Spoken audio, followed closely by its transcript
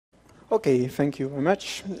Okay, thank you very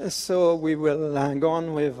much. So we will go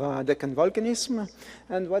on with DECCAN volcanism,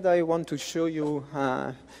 and what I want to show you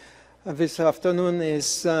this afternoon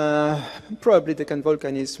is probably DECCAN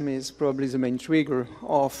volcanism is probably the main trigger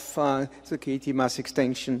of the KT mass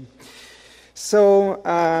extinction. So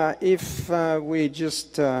if we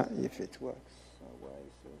just, if it works, why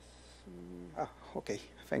is this? Okay,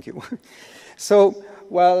 thank you. So,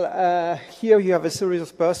 well, here you have a series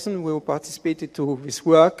of persons who participated to this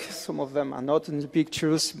work. Some of them are not in the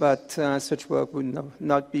pictures, but such work would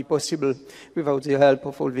not be possible without the help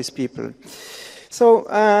of all these people. So,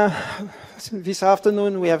 this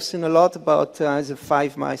afternoon we have seen a lot about the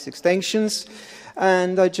 5 mass extinctions.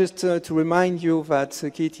 And just to remind you that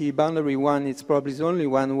KT boundary 1 is probably the only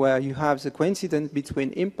one where you have the coincidence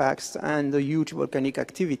between impacts and the huge volcanic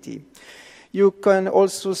activity. You can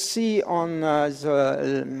also see on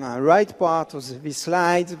the right part of this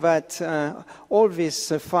slide that all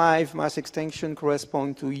these 5 mass extinctions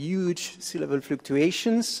correspond to huge sea level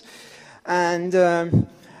fluctuations. And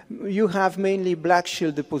you have mainly black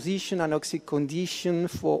shale deposition, anoxic condition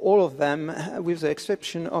for all of them, with the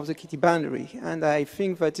exception of the KT boundary. And I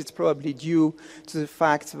think that it's probably due to the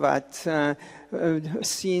fact that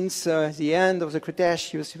since the end of the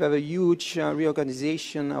Cretaceous, you have a huge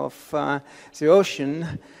reorganization of the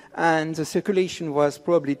ocean, and the circulation was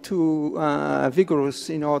probably too vigorous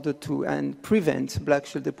in order to prevent black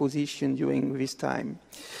shale deposition during this time.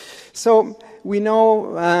 So we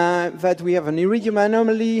know that we have an iridium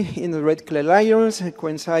anomaly in the red clay layers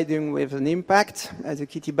coinciding with an impact at the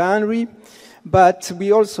KT boundary, but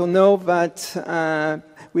we also know that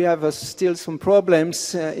we have still some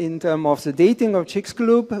problems in terms of the dating of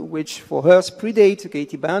Chicxulub, which for Earth predates the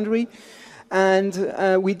KT boundary,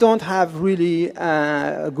 and we don't have really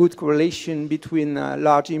a good correlation between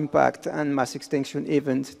large impact and mass extinction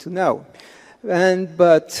event to now.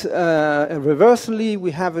 But reversely,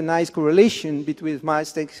 we have a nice correlation between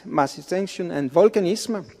mass extinction and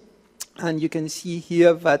volcanism. And you can see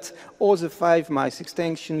here that all the 5 mass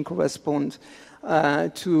extinctions correspond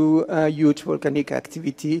to huge volcanic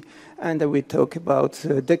activity. And I will talk about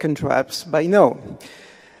DECCAN traps by now.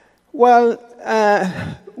 Well,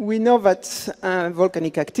 we know that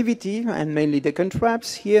volcanic activity, and mainly DECCAN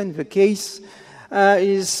traps here in the case,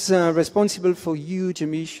 is responsible for huge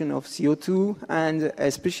emission of CO2 and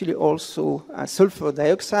especially also sulfur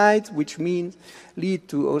dioxide, which means lead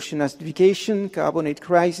to ocean acidification, carbonate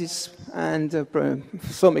crisis, and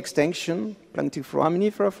some extinction, plankton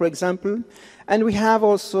foraminifera, for example. And we have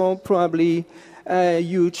also probably a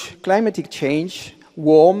huge climatic change,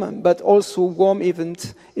 warm, but also warm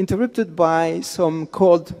event interrupted by some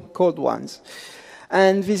cold ones.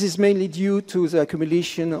 And this is mainly due to the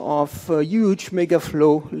accumulation of huge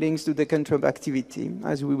megaflow links to the DECCAN trap activity,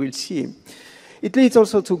 as we will see. It leads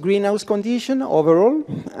also to greenhouse condition overall,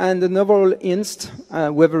 and an overall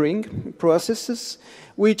weathering processes,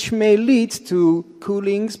 which may lead to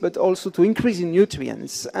coolings, but also to increase in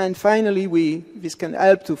nutrients. And finally, this can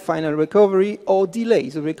help to final recovery or delay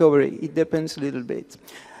the recovery. It depends a little bit.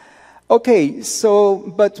 Okay, so,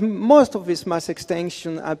 but most of this mass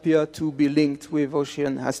extinction appear to be linked with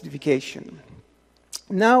ocean acidification.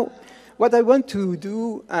 Now, what I want to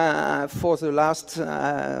do for the last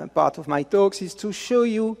part of my talks is to show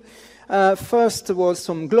you, first of all,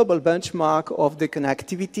 some global benchmark of DECCAN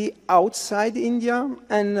activity outside India,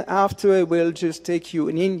 and after I will just take you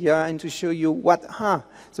in India and to show you what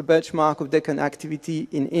the benchmark of DECCAN activity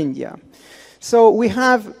in India. So we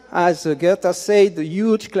have, as Gerta said, the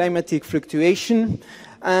huge climatic fluctuation,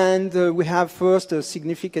 and we have first a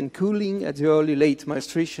significant cooling at the early late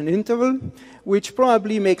menstruation interval, which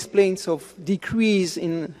probably may explain of decrease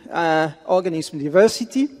in organism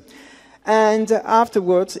diversity. And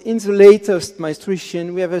afterwards, in the latest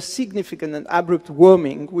menstruation, we have a significant and abrupt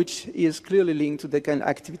warming, which is clearly linked to DECCAN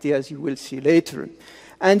activity, as you will see later.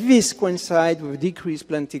 And this coincides with decreased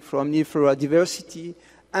plankton foraminifera diversity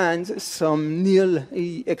and some nil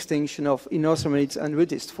extinction of inosarmenids and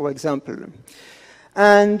rudist, for example.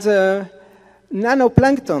 And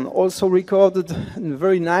nanoplankton also recorded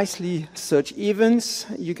very nicely such events.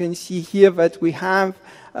 You can see here that we have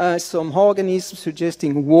some organisms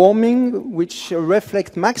suggesting warming, which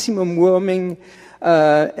reflect maximum warming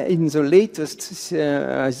in the latest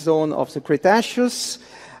zone of the Cretaceous,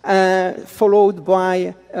 followed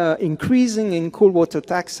by increasing in cool water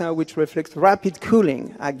taxa, which reflects rapid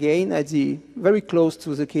cooling, again at very close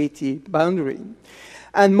to the KT boundary.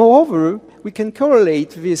 And moreover, we can correlate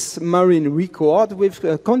this marine record with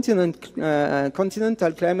a continental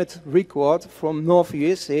climate record from North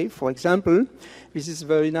USA, for example. This is a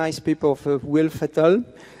very nice paper of Wilf et al.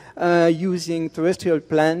 using terrestrial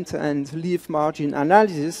plant and leaf margin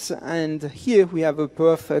analysis. And here we have a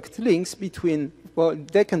perfect links between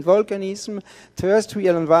Deccan volcanism,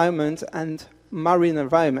 terrestrial environment, and marine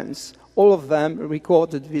environments. All of them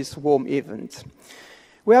recorded this warm event.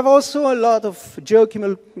 We have also a lot of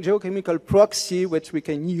geochemical proxy which we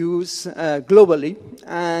can use globally.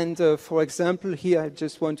 And for example, here I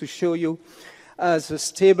just want to show you the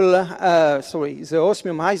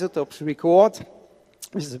osmium isotopes record.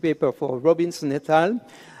 This is a paper for Robinson et al.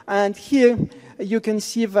 And here you can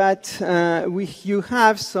see that you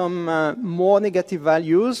have some more negative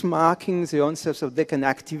values marking the onset of Deccan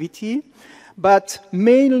activity, but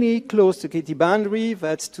mainly close to KT boundary,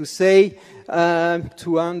 that's to say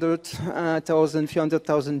 200,000,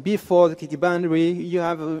 300,000 before the KT boundary, you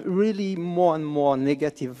have really more and more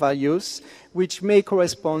negative values, which may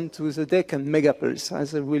correspond to the Deccan megapulse,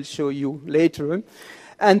 as I will show you later,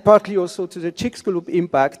 and partly also to the Chicxulub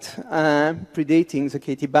impact predating the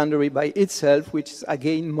KT boundary by itself, which is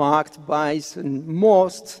again marked by the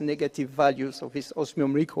most negative values of this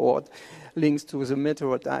osmium record linked to the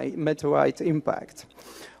meteorite impact.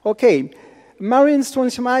 Okay, marine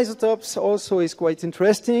strontium isotopes also is quite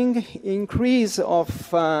interesting. Increase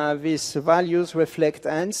of these values reflect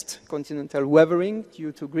enhanced continental weathering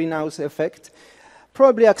due to greenhouse effect,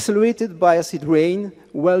 probably accelerated by acid rain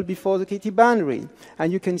well before the KT boundary.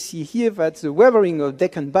 And you can see here that the weathering of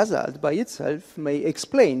Deccan basalt by itself may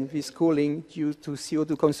explain this cooling due to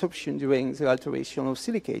CO2 consumption during the alteration of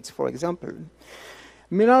silicates, for example.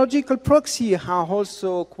 Mineralogical proxy are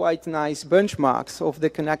also quite nice benchmarks of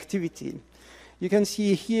Deccan activity. You can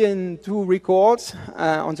see here in two records,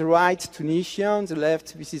 on the right, Tunisia, on the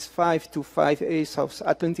left, this is 525A South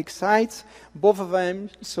Atlantic sites. Both of them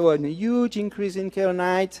saw a huge increase in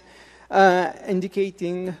keronite,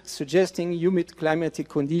 suggesting humid climatic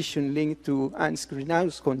condition linked to enhanced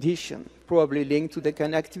greenhouse condition, probably linked to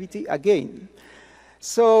Deccan activity again.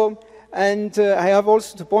 So, and I have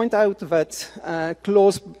also to point out that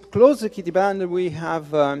close to KT boundary we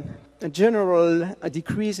have a general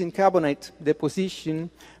decrease in carbonate deposition,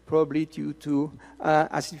 probably due to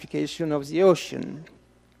acidification of the ocean.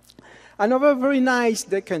 Another very nice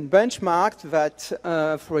Deccan benchmark that,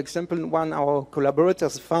 for example, one of our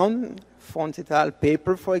collaborators found, Font et al.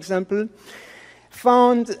 Paper, for example,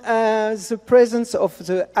 found the presence of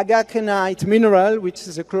the agacanite mineral, which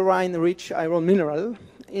is a chlorine-rich iron mineral,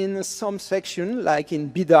 in some section, like in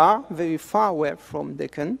Bidar, very far away from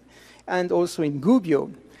Deccan, and also in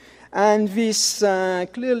Gubbio. And this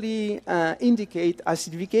clearly indicate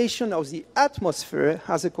acidification of the atmosphere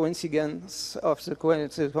as a consequence of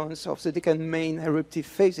the Deccan main eruptive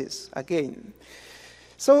phases again.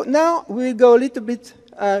 So now we'll go a little bit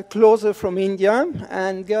closer from India,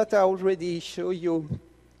 and Gerta already showed you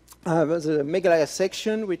the Meghalaya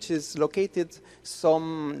section, which is located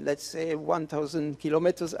some, let's say, 1,000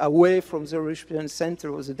 kilometers away from the European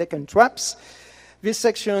center of the Deccan traps. This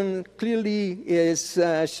section clearly is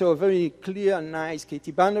show a very clear and nice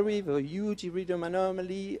KT boundary, a huge iridium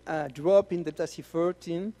anomaly, drop in delta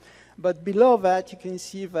C13. But below that, you can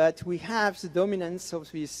see that we have the dominance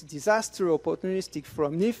of this disaster opportunistic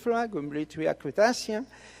foraminifera, Gumbletria Cretaceae,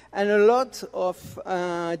 and a lot of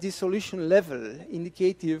dissolution level,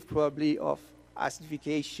 indicative probably of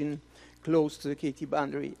acidification close to the KT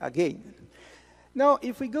boundary again. Now,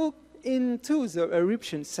 if we go into the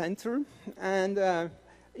eruption center and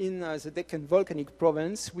in the Deccan volcanic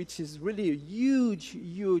province, which is really a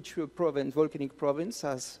huge province, volcanic province,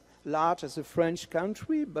 as large as a French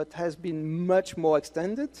country, but has been much more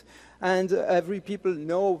extended. And every people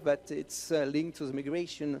know that it's linked to the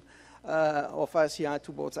migration of Asia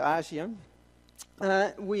towards Asia.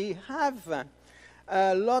 We have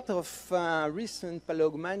a lot of recent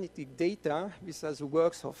paleomagnetic data. These are the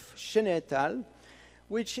works of Chenet et al.,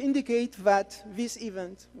 which indicate that this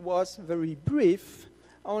event was very brief,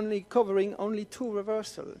 covering only two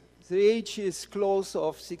reversals. The age is close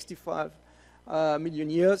of 65 million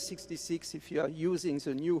years, 66 if you are using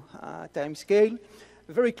the new time scale,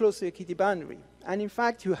 very close to the KT boundary. And in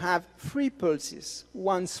fact, you have three pulses.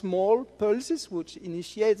 One small pulses, which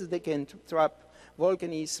initiates the Deccan trap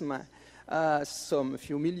volcanism some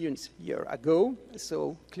few millions years ago.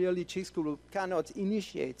 So clearly, Chicxulub cannot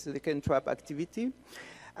initiate the Deccan trap activity.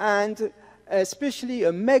 And especially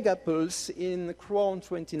a megapulse in Crown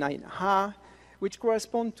 29R, which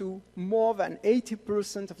correspond to more than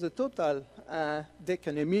 80% of the total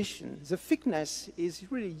Deccan emission. The thickness is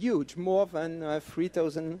really huge, more than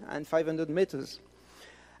 3,500 meters.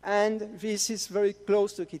 And this is very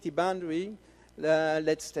close to KT boundary,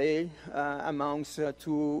 let's say, amongst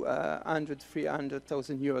 200,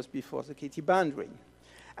 300,000 years before the KT boundary.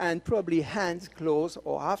 and probably hands close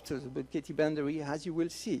or after the KT boundary, as you will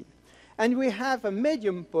see. And we have a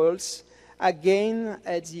medium pulse again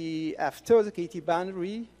after the KT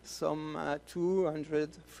boundary, some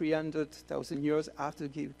 200, 300,000 years after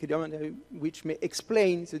the KT boundary, which may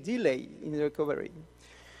explain the delay in the recovery.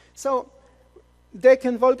 So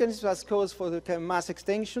DECCAN volcanism was cause for the mass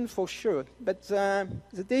extinction, for sure, but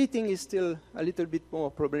the dating is still a little bit more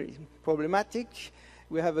problematic.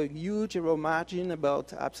 We have a huge error margin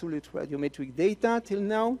about absolute radiometric data till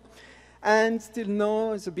now, and still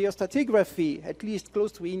now the biostratigraphy, at least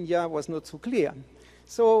close to India, was not so clear.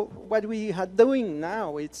 So what we are doing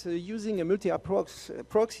now, it's using a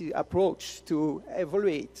multi-proxy approach to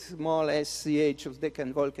evaluate more or less the age of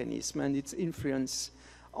DECCAN volcanism and its influence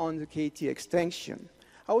on the KT extinction.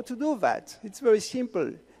 How to do that? It's very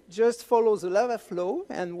simple. Just follow the lava flow,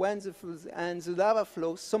 and when the lava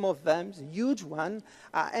flow, some of them, the huge one,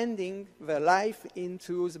 are ending their life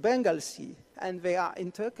into the Bengal Sea, and they are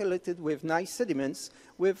intercalated with nice sediments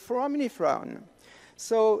with foraminifera.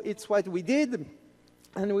 So it's what we did,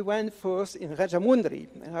 and we went first in Rajamundry.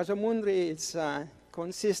 Rajamundry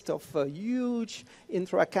consists of a huge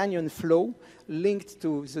intra-canyon flow linked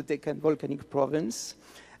to the Deccan volcanic province.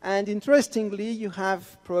 And interestingly, you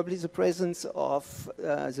have probably the presence of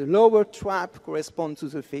the lower trap correspond to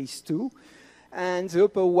the phase 2, and the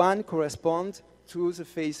upper one correspond to the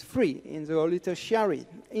phase 3 in the early tertiary.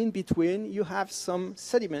 In between, you have some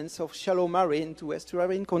sediments of shallow marine to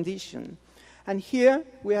estuarine condition. And here,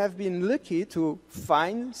 we have been lucky to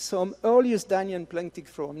find some earliest Danian planktic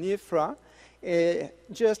foraminifera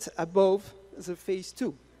just above the phase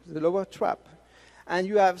 2, the lower trap. And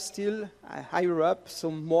you have still higher up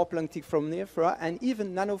some more planktic foraminifera and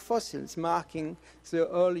even nanofossils marking the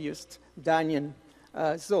earliest Danian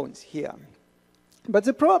zones here. But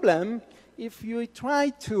the problem, if you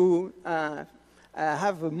try to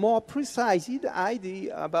have a more precise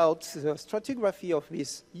idea about the stratigraphy of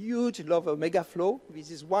this huge lava megaflow, this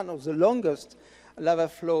is one of the longest lava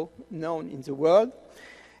flow known in the world,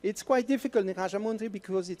 it's quite difficult in Rajamundry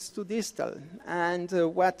because it's too distal. And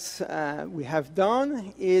what we have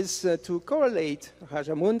done is to correlate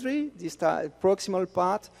Rajamundry, distal proximal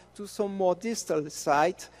part, to some more distal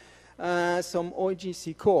site, some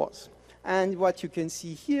OGC cores. And what you can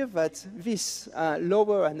see here, that this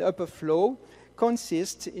lower and upper flow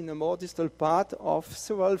consists in a more distal part of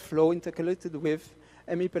several flow intercalated with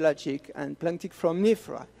hemipelagic and planktic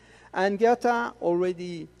foraminifera. And Gerta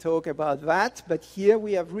already talked about that, but here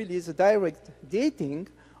we have really the direct dating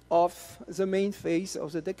of the main phase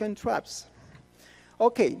of the Deccan traps.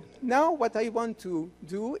 Okay, now what I want to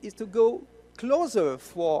do is to go closer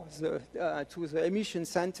to the emission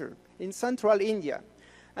center in central India.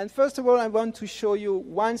 And first of all, I want to show you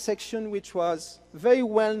one section which was very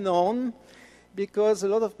well known, because a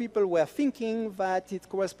lot of people were thinking that it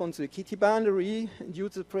corresponds to the KT boundary due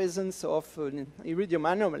to the presence of an iridium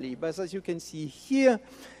anomaly. But as you can see here,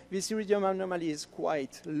 this iridium anomaly is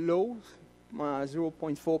quite low,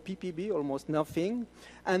 0.4 ppb, almost nothing.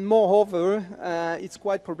 And moreover, it's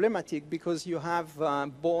quite problematic because you have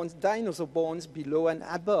bones, dinosaur bones below and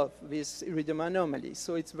above this iridium anomaly.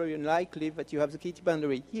 So it's very unlikely that you have the KT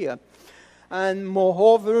boundary here. And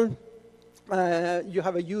moreover, you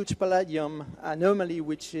have a huge palladium anomaly,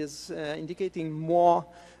 which is indicating more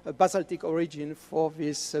basaltic origin for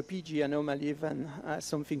this PG anomaly than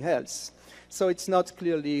something else. So it's not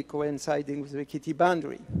clearly coinciding with the KT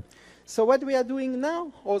boundary. So what we are doing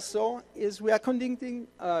now also is we are conducting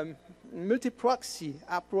a multi-proxy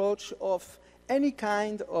approach of any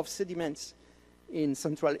kind of sediments in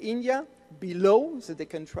central India, below the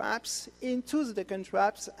Deccan traps, into the Deccan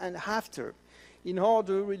traps, and after, in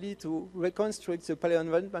order really to reconstruct the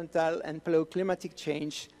paleoenvironmental and paleoclimatic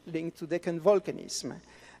change linked to Deccan volcanism.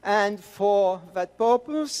 And for that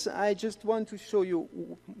purpose, I just want to show you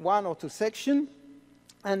one or two sections.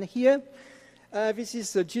 And here, this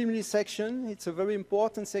is the Gimli section. It's a very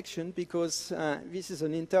important section because this is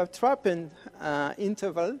an intertrapping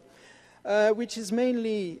interval, which is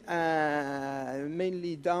mainly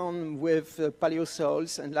down with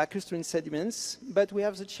paleosols and lacustrine sediments, but we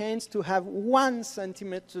have the chance to have 1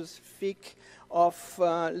 centimeter thick of,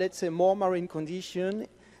 let's say, more marine condition,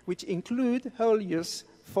 which include earliest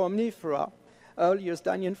foraminifera, earliest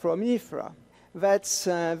Danian foraminifera. That's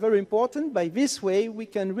very important. By this way, we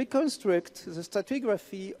can reconstruct the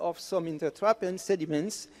stratigraphy of some intertrapping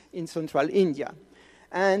sediments in central India.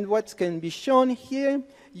 And what can be shown here,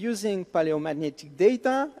 using paleomagnetic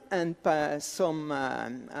data and some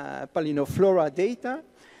palinoflora data,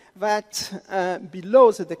 that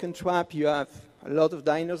below the Deccan trap you have a lot of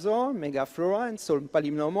dinosaurs, megaflora, and some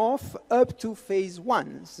palynomorph, up to phase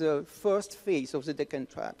 1, the first phase of the Deccan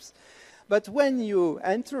traps. But when you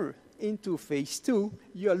enter into phase 2,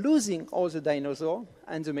 you are losing all the dinosaurs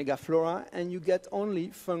and the megaflora, and you get only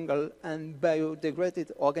fungal and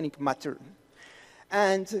biodegraded organic matter.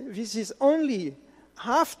 And this is only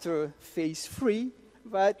after phase 3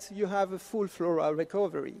 that you have a full flora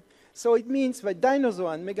recovery. So it means that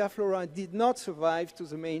dinosaur and megaflora did not survive to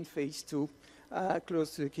the main phase 2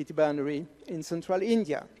 close to the KTB boundary in central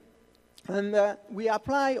India. And we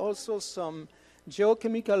apply also some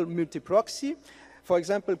geochemical multiproxy, for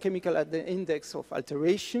example, chemical at the index of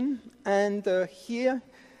alteration. And here,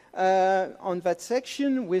 on that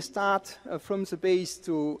section, we start from the base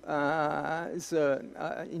to the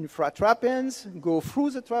infratrapans, go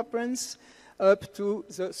through the trapans, up to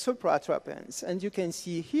the supratrapans. And you can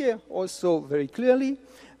see here also very clearly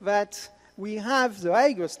that we have the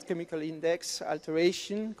highest chemical index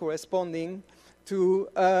alteration corresponding to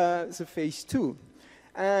the phase 2.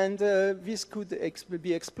 And this could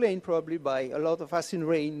be explained probably by a lot of acid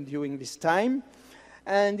rain during this time.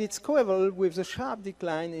 And it's coeval with the sharp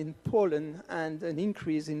decline in pollen and an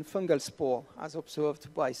increase in fungal spore, as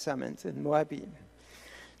observed by Sament and Moabi.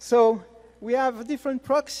 So we have a different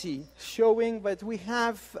proxy showing that we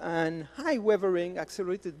have a high weathering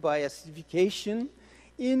accelerated by acidification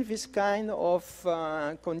in this kind of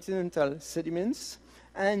continental sediments,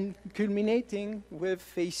 and culminating with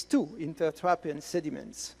phase 2 intertrapian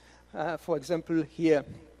sediments. For example, here,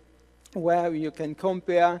 where you can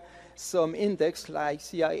compare some index like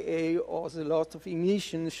CIA or the lot of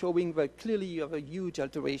ignition, showing that clearly you have a huge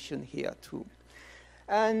alteration here too.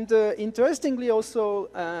 And interestingly also,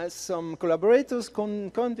 some collaborators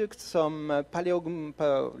conduct some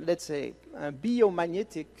let's say,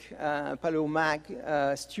 biomagnetic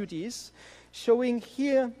paleomag studies, showing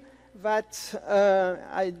here that,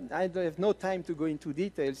 I have no time to go into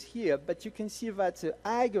details here, but you can see that the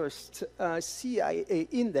highest CIA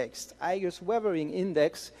index, highest weathering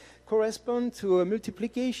index, correspond to a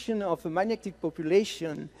multiplication of a magnetic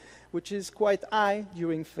population, which is quite high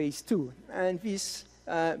during phase 2. And this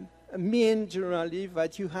mean generally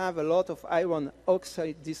that you have a lot of iron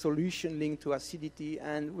oxide dissolution linked to acidity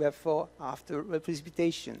and therefore after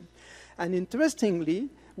precipitation. And interestingly,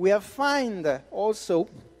 we have found also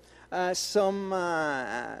some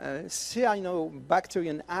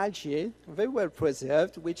cyanobacterian algae, very well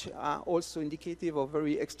preserved, which are also indicative of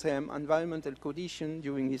very extreme environmental conditions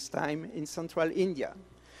during this time in central India.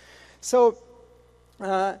 So,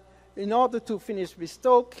 in order to finish this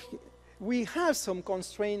talk, we have some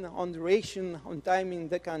constraint on duration, on timing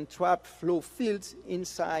Deccan trap flow fields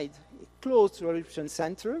inside close to eruption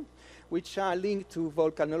center, which are linked to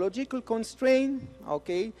volcanological constraint,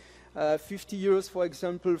 okay? 50 years, for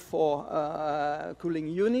example, for cooling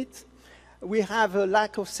unit. We have a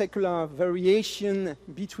lack of secular variation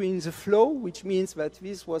between the flow, which means that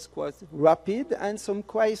this was quite rapid, and some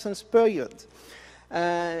quiescence period.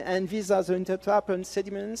 And these are the intertrapian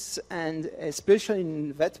sediments, and especially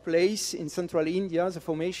in that place in central India, the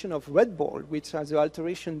formation of red ball, which are the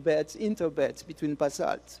alteration beds, interbeds between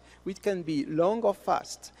basalts, which can be long or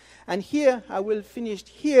fast. And here, I will finish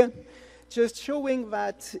here, just showing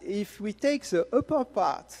that if we take the upper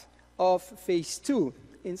part of phase 2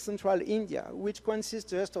 in central India, which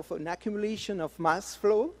consists just of an accumulation of mass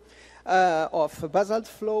flow, of basalt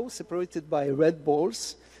flow separated by red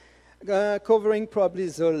balls, covering probably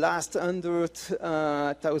the last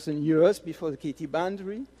 100,000 years before the KT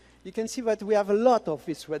boundary, you can see that we have a lot of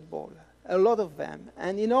this red ball, a lot of them.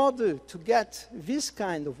 And in order to get this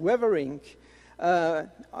kind of weathering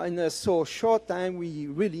in a so short time, we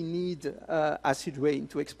really need acid rain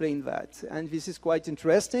to explain that. And this is quite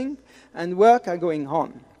interesting, and work are going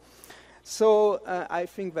on. So I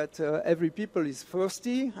think that every people is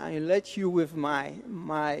thirsty. I let you with my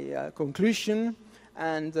conclusion.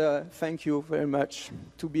 And thank you very much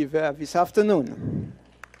to be there this afternoon.